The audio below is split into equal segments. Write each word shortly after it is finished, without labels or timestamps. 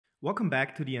Welcome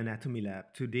back to the Anatomy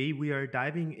Lab. Today we are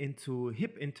diving into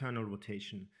hip internal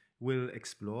rotation. We'll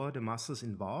explore the muscles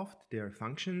involved, their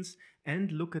functions,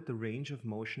 and look at the range of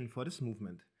motion for this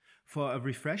movement. For a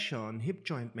refresher on hip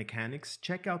joint mechanics,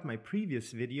 check out my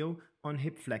previous video on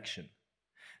hip flexion.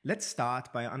 Let's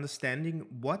start by understanding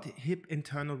what hip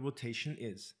internal rotation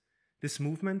is. This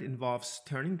movement involves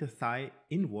turning the thigh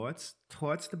inwards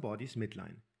towards the body's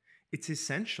midline. It's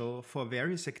essential for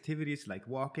various activities like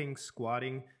walking,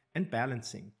 squatting, and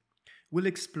balancing. We'll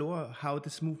explore how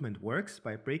this movement works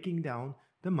by breaking down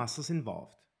the muscles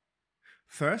involved.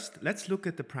 First, let's look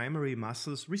at the primary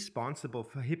muscles responsible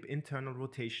for hip internal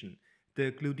rotation,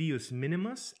 the gluteus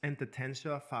minimus and the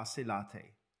tensor fasciae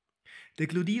latae. The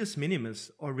gluteus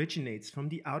minimus originates from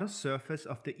the outer surface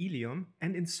of the ilium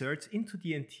and inserts into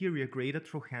the anterior greater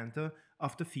trochanter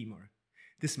of the femur.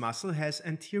 This muscle has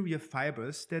anterior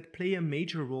fibers that play a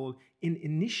major role in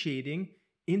initiating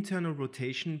internal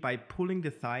rotation by pulling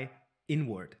the thigh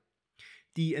inward.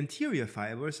 The anterior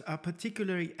fibers are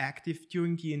particularly active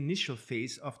during the initial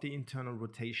phase of the internal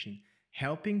rotation,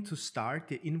 helping to start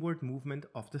the inward movement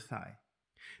of the thigh.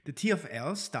 The T of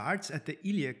L starts at the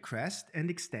iliac crest and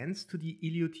extends to the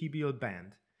iliotibial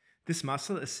band. This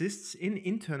muscle assists in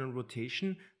internal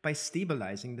rotation by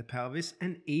stabilizing the pelvis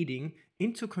and aiding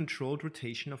into controlled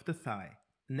rotation of the thigh.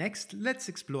 Next, let's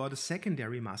explore the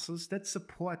secondary muscles that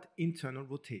support internal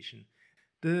rotation.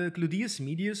 The gluteus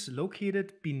medius,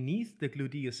 located beneath the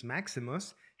gluteus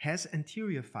maximus, has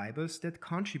anterior fibers that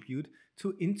contribute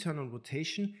to internal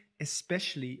rotation,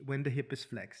 especially when the hip is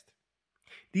flexed.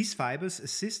 These fibers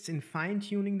assist in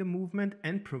fine-tuning the movement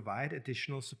and provide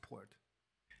additional support.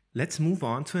 Let's move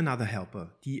on to another helper,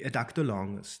 the adductor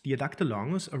longus. The adductor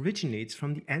longus originates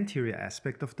from the anterior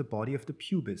aspect of the body of the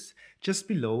pubis, just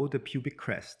below the pubic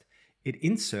crest. It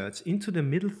inserts into the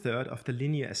middle third of the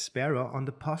linea aspera on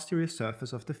the posterior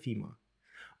surface of the femur.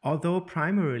 Although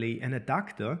primarily an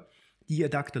adductor, the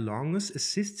adductor longus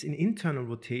assists in internal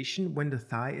rotation when the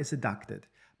thigh is adducted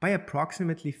by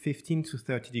approximately 15 to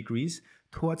 30 degrees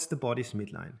towards the body's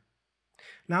midline.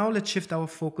 Now let's shift our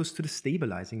focus to the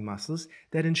stabilizing muscles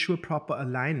that ensure proper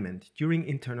alignment during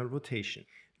internal rotation.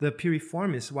 The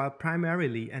piriformis, while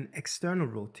primarily an external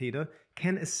rotator,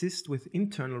 can assist with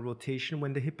internal rotation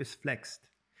when the hip is flexed.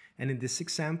 And in this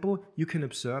example, you can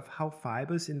observe how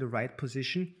fibers in the right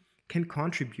position can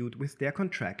contribute with their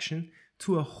contraction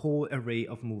to a whole array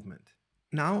of movement.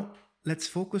 Now let's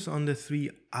focus on the three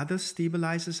other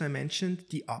stabilizers I mentioned,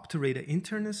 the obturator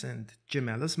internus and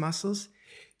gemellus muscles.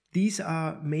 These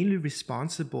are mainly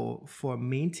responsible for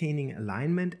maintaining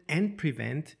alignment and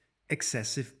prevent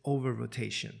excessive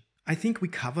over-rotation. I think we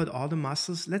covered all the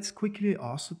muscles. Let's quickly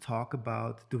also talk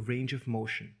about the range of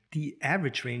motion. The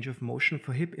average range of motion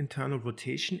for hip internal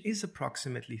rotation is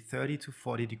approximately 30 to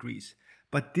 40 degrees,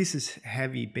 but this is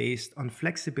heavy based on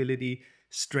flexibility,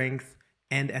 strength,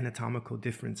 and anatomical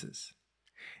differences.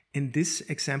 In this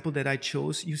example that I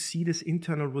chose, you see this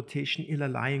internal rotation in a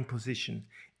lying position.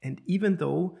 And even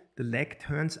though the leg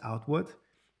turns outward,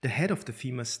 the head of the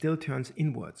femur still turns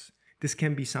inwards. This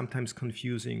can be sometimes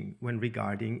confusing when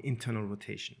regarding internal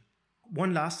rotation.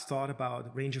 One last thought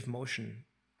about range of motion.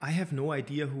 I have no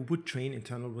idea who would train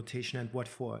internal rotation and what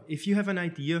for. If you have an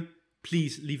idea,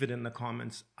 please leave it in the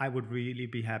comments. I would really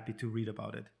be happy to read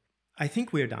about it. I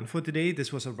think we are done for today.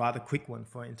 This was a rather quick one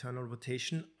for internal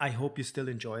rotation. I hope you still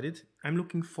enjoyed it. I'm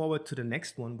looking forward to the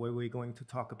next one where we're going to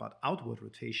talk about outward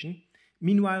rotation.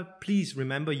 Meanwhile, please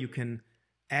remember you can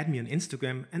add me on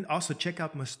Instagram and also check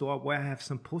out my store where I have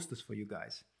some posters for you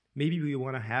guys. Maybe we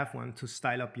want to have one to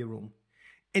style up your room.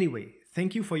 Anyway,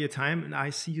 thank you for your time and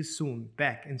I see you soon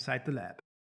back inside the lab.